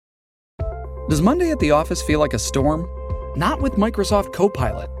Does Monday at the office feel like a storm? Not with Microsoft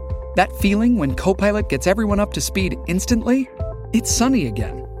Copilot. That feeling when Copilot gets everyone up to speed instantly? It's sunny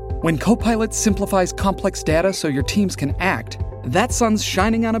again. When Copilot simplifies complex data so your teams can act, that sun's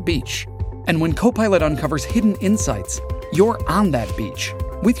shining on a beach. And when Copilot uncovers hidden insights, you're on that beach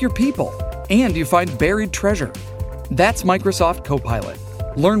with your people, and you find buried treasure. That's Microsoft Copilot.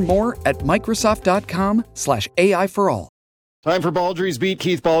 Learn more at Microsoft.com/AI for all. Time for Baldrey's Beat.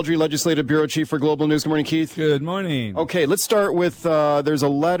 Keith Baldrey, Legislative Bureau Chief for Global News. Good morning, Keith. Good morning. Okay, let's start with, there's a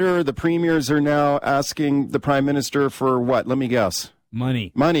letter. The premiers are now asking the Prime Minister for what? Let me guess.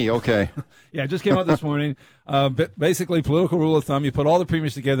 Money. Money, okay. Yeah, it just came out this morning. But basically, political rule of thumb, you put all the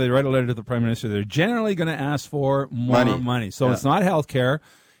premiers together, they write a letter to the Prime Minister. They're generally going to ask for more money. So It's not health care,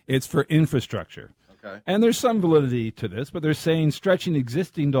 it's for infrastructure. Okay. And there's some validity to this, but they're saying stretching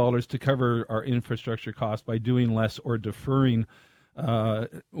existing dollars to cover our infrastructure costs by doing less or deferring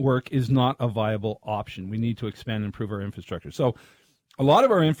work is not a viable option. We need to expand and improve our infrastructure. So a lot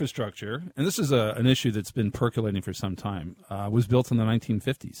of our infrastructure, and this is an issue that's been percolating for some time, was built in the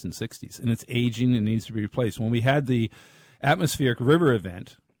 1950s and 60s, and it's aging and needs to be replaced. When we had the atmospheric river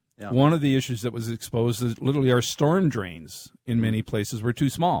event, one of the issues that was exposed is literally our storm drains in many places were too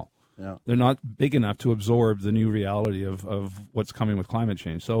small. Yeah. They're not big enough to absorb the new reality of what's coming with climate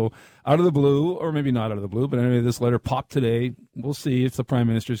change. So out of the blue, or maybe not out of the blue, but anyway, this letter popped today. We'll see if the Prime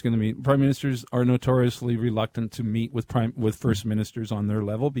Minister is going to meet. Prime Ministers are notoriously reluctant to meet with First Ministers on their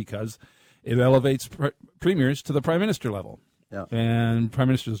level because it elevates premiers to the Prime Minister level. Yeah. And Prime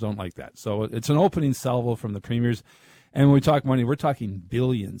Ministers don't like that. So it's an opening salvo from the premiers. And when we talk money, we're talking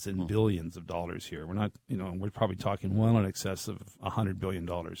billions and billions of dollars here. We're not, we're probably talking well in excess of $100 billion.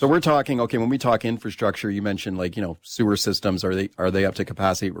 So we're talking, okay, when we talk infrastructure, you mentioned sewer systems. Are they up to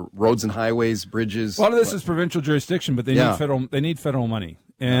capacity? Roads and highways, bridges? A lot of this is provincial jurisdiction, but they need federal money.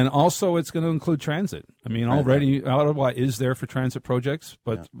 And also it's going to include transit. I mean, already Ottawa is there for transit projects,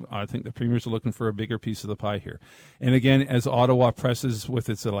 but I think the premiers are looking for a bigger piece of the pie here. And again, as Ottawa presses with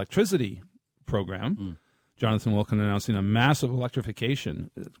its electricity program, Jonathan Wilkin announcing a massive electrification.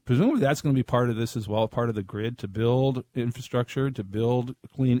 Presumably that's going to be part of this as well, part of the grid to build infrastructure, to build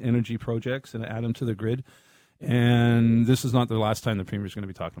clean energy projects and add them to the grid. And this is not the last time the Premier is going to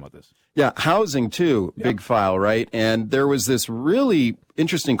be talking about this. Yeah, housing too, big file, right? And there was this really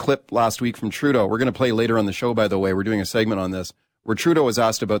interesting clip last week from Trudeau. We're going to play later on the show, by the way. We're doing a segment on this, where Trudeau was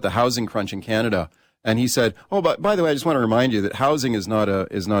asked about the housing crunch in Canada. And he said, "Oh, but by the way, I just want to remind you that housing is not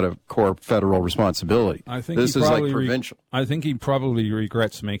a core federal responsibility. I think this is like provincial." I think he probably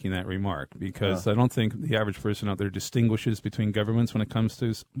regrets making that remark because I don't think the average person out there distinguishes between governments when it comes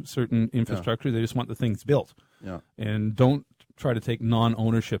to certain infrastructure. They just want the things built, and don't try to take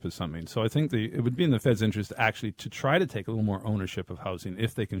non-ownership of something. So I think it would be in the Fed's interest actually to try to take a little more ownership of housing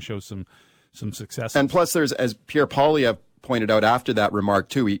if they can show some success. And plus, there's, as Pierre Poilievre pointed out after that remark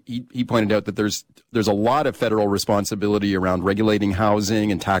too, he pointed out that there's a lot of federal responsibility around regulating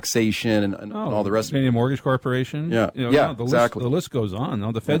housing and taxation and all the rest of it. Canadian Mortgage Corporation. Exactly. The list goes on.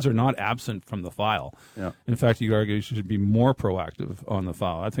 No, the feds are not absent from the file. Yeah. In fact, you argue you should be more proactive on the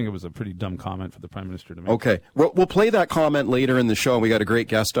file. I think it was a pretty dumb comment for the Prime Minister to make. Okay. We'll play that comment later in the show. We got a great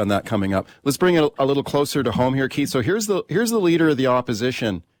guest on that coming up. Let's bring it a little closer to home here, Keith. So here's the leader of the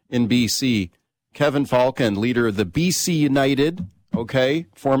opposition in BC, Kevin Falcon, leader of the BC United,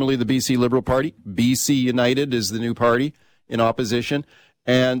 formerly the BC Liberal Party. BC United is the new party in opposition.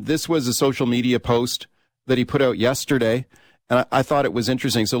 And this was a social media post that he put out yesterday, and I thought it was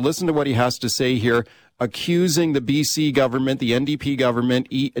interesting. So listen to what he has to say here, accusing the BC government, the NDP government,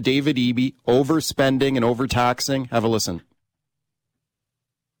 David Eby, overspending and overtaxing. Have a listen.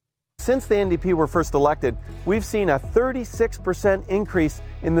 Since the NDP were first elected, we've seen a 36% increase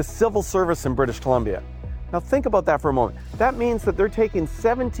in the civil service in British Columbia. Now think about that for a moment. That means that they're taking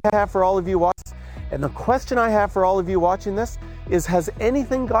 17.5 for all of you watching. And the question I have for all of you watching this is, has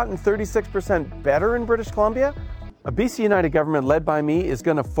anything gotten 36% better in British Columbia? A BC United government led by me is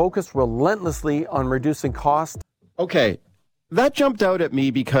going to focus relentlessly on reducing costs. Okay. That jumped out at me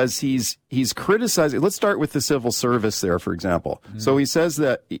because he's criticizing. Let's start with the civil service there, for example. Mm-hmm. So he says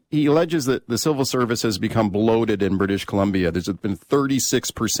that he alleges that the civil service has become bloated in British Columbia. There's been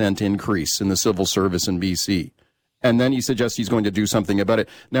 36% increase in the civil service in BC. And then he suggests he's going to do something about it.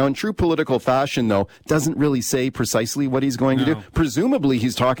 Now, in true political fashion, though, doesn't really say precisely what he's going to do. Presumably,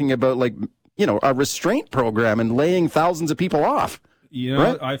 he's talking about a restraint program and laying thousands of people off.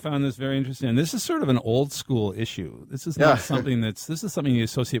 Right? I found this very interesting. And this is sort of an old school issue. This is not something this is something you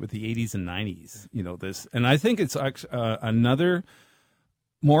associate with the 80s and 90s, and I think it's another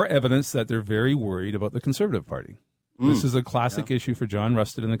more evidence that they're very worried about the Conservative Party. This is a classic issue for John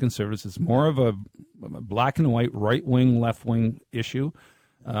Rusted and the Conservatives. It's more of a black and white, right-wing, left-wing issue.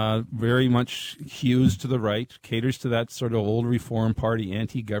 Very much hews to the right, caters to that sort of old Reform Party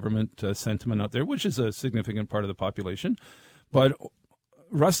anti-government sentiment out there, which is a significant part of the population. But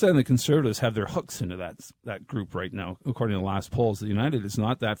Rusted and the Conservatives have their hooks into that group right now. According to the last polls, the United is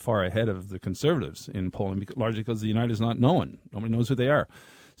not that far ahead of the Conservatives in polling, largely because the United is not known. Nobody knows who they are.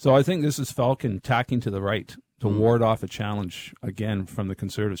 So I think this is Falcon tacking to the right to ward off a challenge, again, from the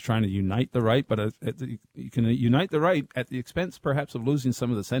Conservatives, trying to unite the right, but you can unite the right at the expense, perhaps, of losing some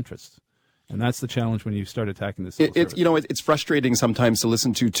of the centrists. And that's the challenge when you start attacking the civil service. It's frustrating sometimes to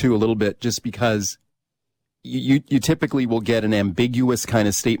listen to, too, a little bit, just because you typically will get an ambiguous kind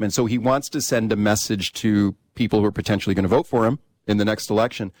of statement. So he wants to send a message to people who are potentially going to vote for him in the next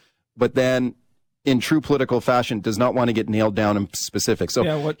election, but then in true political fashion, does not want to get nailed down in specifics.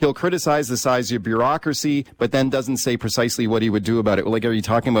 So he'll criticize the size of bureaucracy, but then doesn't say precisely what he would do about it. Like, are you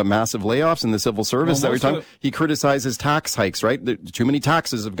talking about massive layoffs in the civil service? He criticizes tax hikes, right? Too many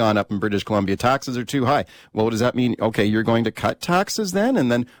taxes have gone up in British Columbia. Taxes are too high. Well, what does that mean? Okay, you're going to cut taxes then?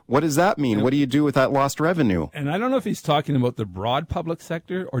 And then what does that mean? What do you do with that lost revenue? And I don't know if he's talking about the broad public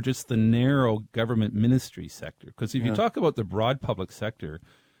sector or just the narrow government ministry sector. Because if you talk about the broad public sector,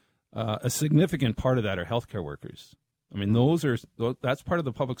 a significant part of that are healthcare workers. I mean, that's part of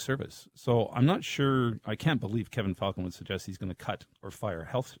the public service. So I'm not sure. I can't believe Kevin Falcon would suggest he's going to cut or fire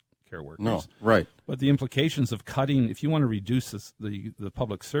healthcare workers. No, right. But the implications of cutting, if you want to reduce the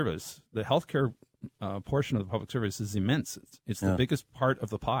public service, the healthcare portion of the public service is immense. It's the biggest part of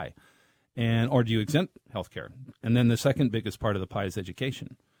the pie. Or do you exempt healthcare? And then the second biggest part of the pie is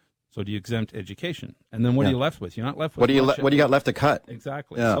education. So do you exempt education? And then what are you left with? You're not left with what do you got left to cut?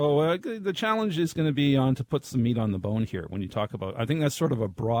 Exactly. Yeah. So the challenge is going to be on to put some meat on the bone here when you talk about. I think that's sort of a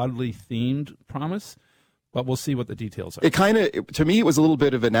broadly themed promise, but we'll see what the details are. To me, it was a little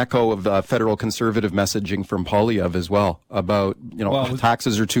bit of an echo of federal conservative messaging from Poilievre as well about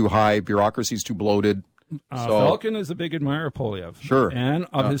taxes are too high, bureaucracy's too bloated. Falcon is a big admirer of Poilievre, sure, and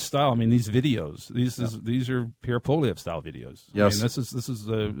of his style. I mean, these videos, these are pure Poilievre style videos. Yes, I mean, this is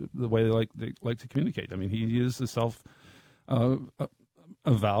the way they like to communicate. I mean, he is a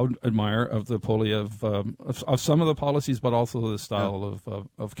avowed admirer of the Poilievre of some of the policies, but also the style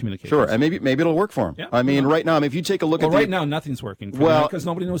of communication. Sure, and maybe it'll work for him. Yeah, I mean, right now, if you take a look at right now, nothing's working. Because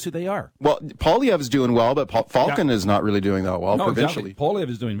nobody knows who they are. Well, Poilievre's doing well, but Falcon is not really doing that well provincially. Exactly. Poilievre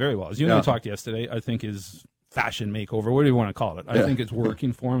is doing very well. As you and I talked yesterday, I think his fashion makeover, what do you want to call it? I think it's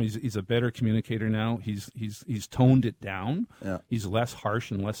working for him. He's a better communicator now. He's toned it down. Yeah. He's less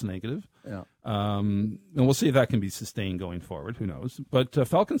harsh and less negative. Yeah. And we'll see if that can be sustained going forward. Who knows? But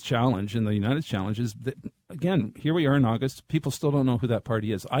Falcon's challenge and the United's challenge is that, again, here we are in August. People still don't know who that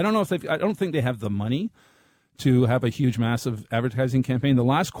party is. I don't think they have the money to have a huge, massive advertising campaign. The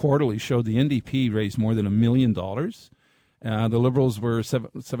last quarterly showed the NDP raised more than $1 million. The Liberals were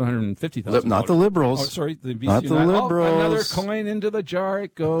 $750,000. Not the Liberals. Oh, sorry, the BC not United. The Liberals. Another coin into the jar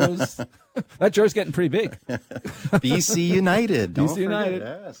it goes. That jar's getting pretty big. BC United. BC United.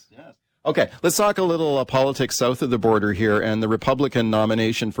 Yes. Okay, let's talk a little politics south of the border here and the Republican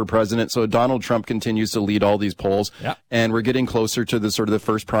nomination for president. So Donald Trump continues to lead all these polls, and we're getting closer to the sort of the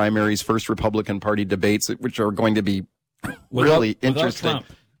first primaries, first Republican Party debates, which are going to be really interesting.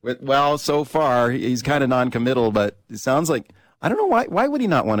 Well, so far he's kind of non-committal, but it sounds like I don't know why would he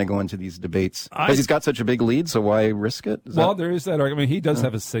not want to go into these debates? Because he's got such a big lead, so why risk it? There is that argument. He does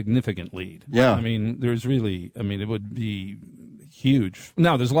have a significant lead. Yeah, I mean, it would be huge.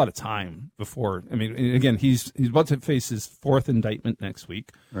 Now, there's a lot of time before. I mean, again, he's about to face his fourth indictment next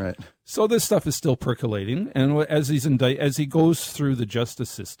week. Right. So this stuff is still percolating, and as he goes through the justice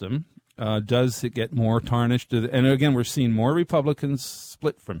system, does it get more tarnished? And again, we're seeing more Republicans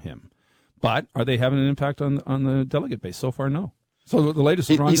split from him. But are they having an impact on the delegate base? So far, no. So the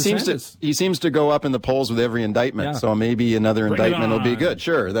latest is Ron DeSantis. He seems to go up in the polls with every indictment. Yeah. So maybe another indictment will be good.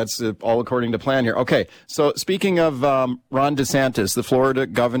 Sure, that's all according to plan here. Okay, so speaking of Ron DeSantis, the Florida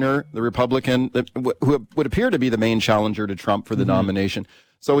governor, the Republican, who would appear to be the main challenger to Trump for the nomination.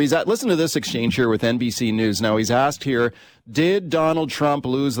 So listen to this exchange here with NBC News. Now he's asked here, did Donald Trump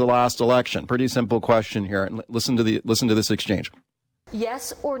lose the last election? Pretty simple question here. And listen to this exchange.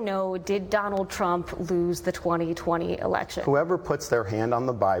 Yes or no, did Donald Trump lose the 2020 election? Whoever puts their hand on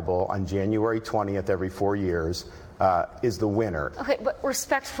the Bible on January 20th every 4 years is the winner. Okay, but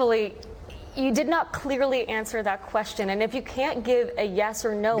respectfully, you did not clearly answer that question. And if you can't give a yes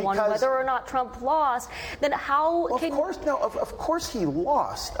or no on whether or not Trump lost, then how can... Of course he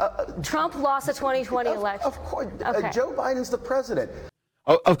lost. Trump lost the 2020 election. Of course. Okay. Joe Biden's the president.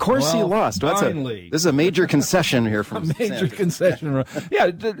 Oh, of course he lost. Finally. This is a major concession here from a major DeSantis. concession.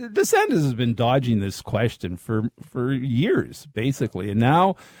 Yeah, DeSantis has been dodging this question for years, basically. And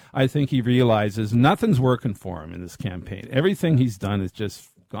now I think he realizes nothing's working for him in this campaign. Everything he's done is just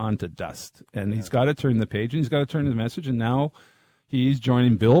gone to dust. And he's got to turn the page, and he's got to turn the message. And now he's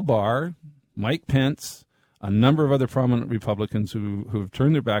joining Bill Barr, Mike Pence, a number of other prominent Republicans who have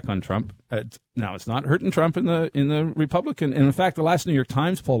turned their back on Trump. Now, it's not hurting Trump in the Republican. And in fact, the last New York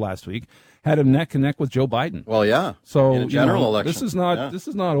Times poll last week had him neck and neck with Joe Biden. Well, yeah. So in a general election, this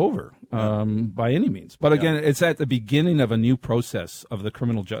is not over by any means. But again, it's at the beginning of a new process of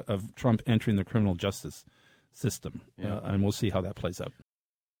the of Trump entering the criminal justice system, and we'll see how that plays out.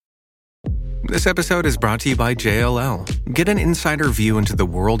 This episode is brought to you by JLL. Get an insider view into the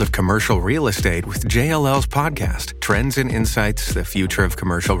world of commercial real estate with JLL's podcast, Trends and Insights, the Future of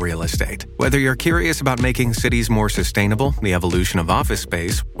Commercial Real Estate. Whether you're curious about making cities more sustainable, the evolution of office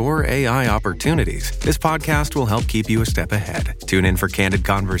space, or AI opportunities, this podcast will help keep you a step ahead. Tune in for candid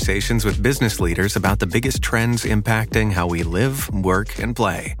conversations with business leaders about the biggest trends impacting how we live, work, and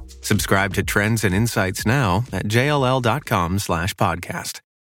play. Subscribe to Trends and Insights now at jll.com/podcast.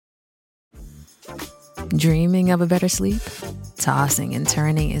 Dreaming of a better sleep? Tossing and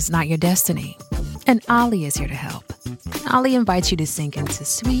turning is not your destiny. And Ollie is here to help. Ollie invites you to sink into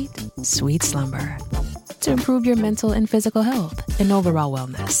sweet, sweet slumber to improve your mental and physical health and overall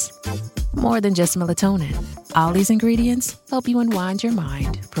wellness. More than just melatonin, Ollie's ingredients help you unwind your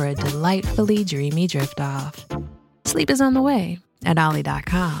mind for a delightfully dreamy drift off. Sleep is on the way at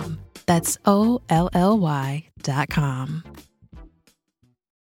Ollie.com. That's OLLY.com.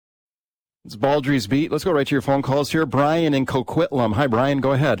 It's Baldrey's Beat. Let's go right to your phone calls here. Brian in Coquitlam. Hi, Brian.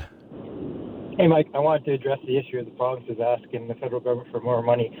 Go ahead. Hey, Mike. I wanted to address the issue of the provinces asking the federal government for more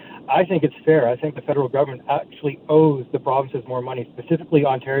money. I think it's fair. I think the federal government actually owes the provinces more money, specifically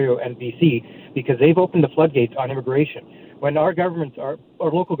Ontario and BC, because they've opened the floodgates on immigration. When our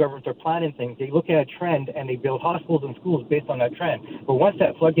local governments are planning things, they look at a trend and they build hospitals and schools based on that trend. But once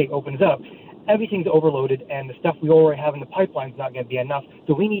that floodgate opens up, everything's overloaded, and the stuff we already have in the pipeline is not going to be enough.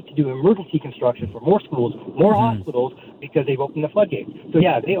 So we need to do emergency construction for more schools, more hospitals, because they've opened the floodgates. So,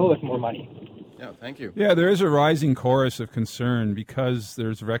 yeah, they owe us more money. Yeah, thank you. Yeah, there is a rising chorus of concern because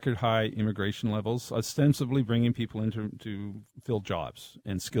there's record high immigration levels, ostensibly bringing people in to fill jobs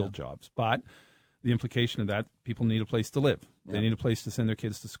and skilled jobs. But the implication of that, people need a place to live. They need a place to send their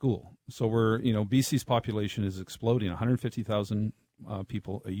kids to school. So BC's population is exploding, 150,000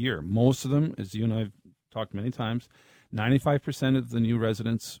 people a year. Most of them, as you and I have talked many times, 95% of the new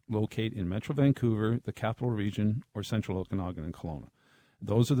residents locate in Metro Vancouver, the Capital Region, or Central Okanagan and Kelowna.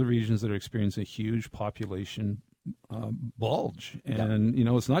 Those are the regions that are experiencing a huge population bulge. And,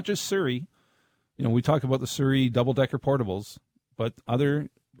 it's not just Surrey. We talk about the Surrey double-decker portables, but other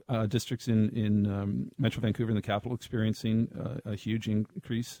districts in Metro Vancouver and the Capital experiencing a huge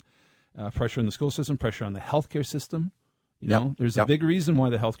increase, pressure on the school system, pressure on the healthcare system. There's a big reason why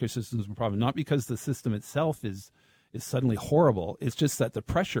the healthcare system is a problem, not because the system itself is suddenly horrible. It's just that the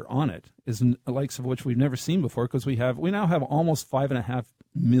pressure on it is the likes of which we've never seen before, because we now have almost 5.5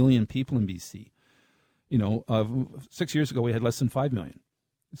 million people in BC. 6 years ago we had less than 5 million.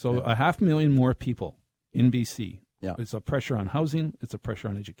 So 500,000 more people in BC. Yeah. It's a pressure on housing. It's a pressure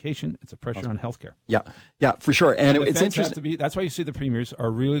on education. It's a pressure on healthcare. Yeah, for sure. And it's interesting. That's why you see the premiers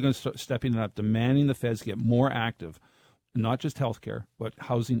are really going to start stepping up, demanding the feds get more active, not just healthcare, but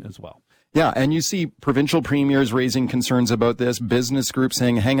housing as well. Yeah, and you see provincial premiers raising concerns about this, business groups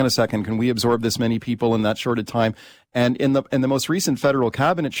saying, hang on a second, can we absorb this many people in that short of time? And in the most recent federal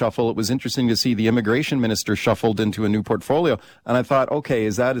cabinet shuffle, it was interesting to see the immigration minister shuffled into a new portfolio. And I thought, okay,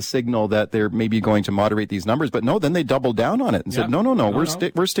 is that a signal that they're maybe going to moderate these numbers? But no, then they doubled down on it and said, no,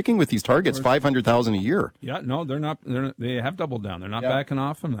 we're sticking with these targets, 500,000 a year. Yeah, no, they're not. They have doubled down. They're not backing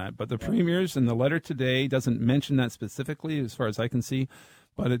off from that. But the premiers in the letter today doesn't mention that specifically, as far as I can see.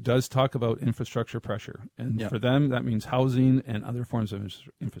 But it does talk about infrastructure pressure. And for them, that means housing and other forms of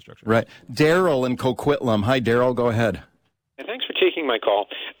infrastructure. Right. Daryl in Coquitlam. Hi, Daryl. Go ahead. And thanks for taking my call.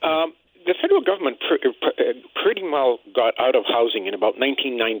 The federal government pretty well got out of housing in about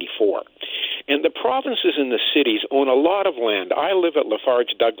 1994. And the provinces and the cities own a lot of land. I live at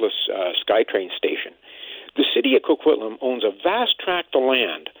Lafarge Douglas SkyTrain Station. The city of Coquitlam owns a vast tract of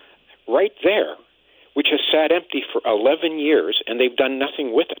land right there, which has sat empty for 11 years, and they've done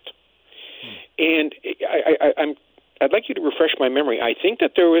nothing with it. And I'd like you to refresh my memory. I think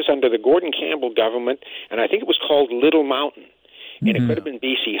that there was, under the Gordon Campbell government, and I think it was called Little Mountain, and it could have been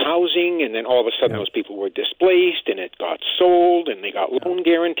BC Housing, and then all of a sudden those people were displaced, and it got sold, and they got loan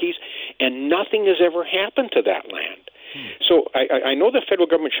guarantees, and nothing has ever happened to that land. So I know the federal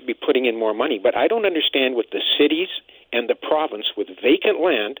government should be putting in more money, but I don't understand what the cities and the province with vacant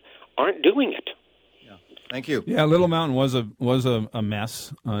land aren't doing it. Thank you. Yeah, Little Mountain was a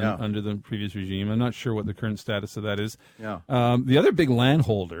mess under the previous regime. I'm not sure what the current status of that is. Yeah. The other big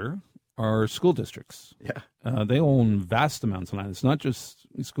landholder are school districts. Yeah. They own vast amounts of land. It's not just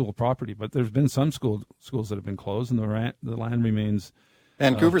school property, but there's been some schools that have been closed, and the land remains.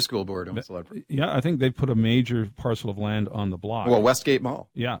 Vancouver School Board owns a lot. Yeah, I think they put a major parcel of land on the block. Well, Westgate Mall.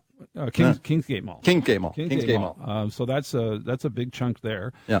 Yeah, Kingsgate Mall. Kingsgate Mall. So that's a big chunk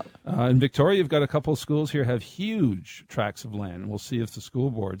there. Yeah. In Victoria, you've got a couple of schools here have huge tracts of land. We'll see if the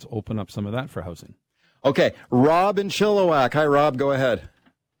school boards open up some of that for housing. Okay, Rob in Chilliwack. Hi, Rob. Go ahead.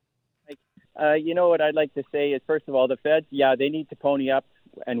 You know what I'd like to say is, first of all, the feds, they need to pony up,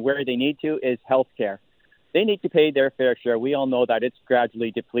 and where they need to is health care. They need to pay their fair share. We all know that it's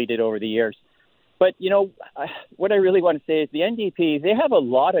gradually depleted over the years. But, what I really want to say is the NDP, they have a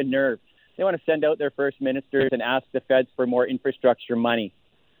lot of nerve. They want to send out their first ministers and ask the feds for more infrastructure money.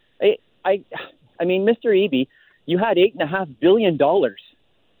 I mean, Mr. Eby, you had $8.5 billion.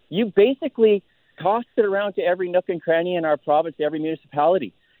 You basically tossed it around to every nook and cranny in our province, every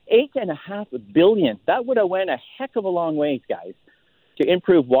municipality. $8.5 billion. That would have went a heck of a long ways, guys, to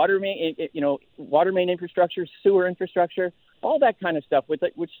improve water main infrastructure, sewer infrastructure, all that kind of stuff, which,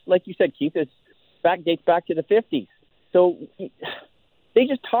 like you said, Keith, dates back to the 50s. So they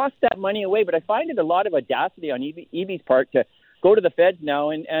just tossed that money away. But I find it a lot of audacity on Eby's part to go to the feds now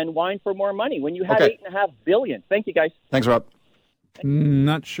and whine for more money when you had $8.5 billion. Thank you, guys. Thanks, Rob.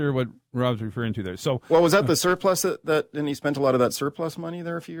 Not sure what Rob's referring to there. So, well, was that the surplus and he spent a lot of that surplus money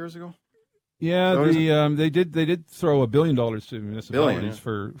there a few years ago? Yeah, they did throw $1 billion to municipalities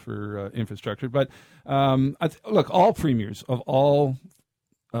for infrastructure. But look, all premiers of all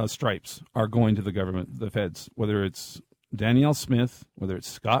stripes are going to the government, the feds, whether it's Danielle Smith, whether it's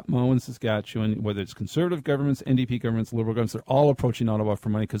Scott Moe in Saskatchewan, whether it's Conservative governments, NDP governments, Liberal governments, they're all approaching Ottawa for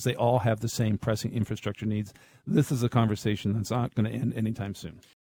money because they all have the same pressing infrastructure needs. This is a conversation that's not going to end anytime soon.